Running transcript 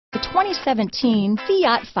2017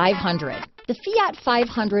 Fiat 500. The Fiat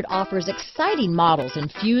 500 offers exciting models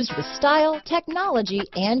infused with style, technology,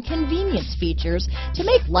 and convenience features to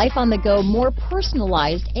make life on the go more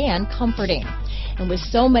personalized and comforting. And with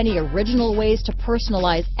so many original ways to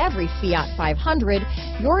personalize every Fiat 500,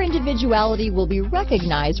 your individuality will be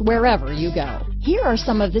recognized wherever you go. Here are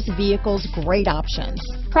some of this vehicle's great options: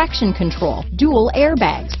 traction control, dual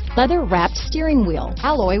airbags, leather-wrapped steering wheel,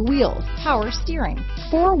 alloy wheels, power steering,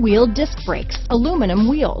 four-wheel disc brakes, aluminum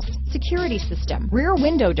wheels, security system, rear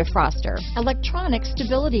window defroster, electronic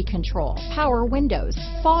stability control, power windows,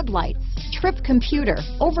 fog lights, trip computer,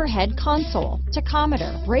 overhead console,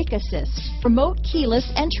 tachometer, brake assist, remote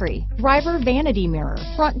keyless entry, driver vanity mirror,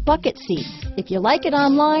 front bucket seats. If you like it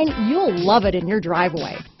online, you'll love it in your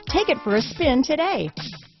driveway. Take it for a spin today.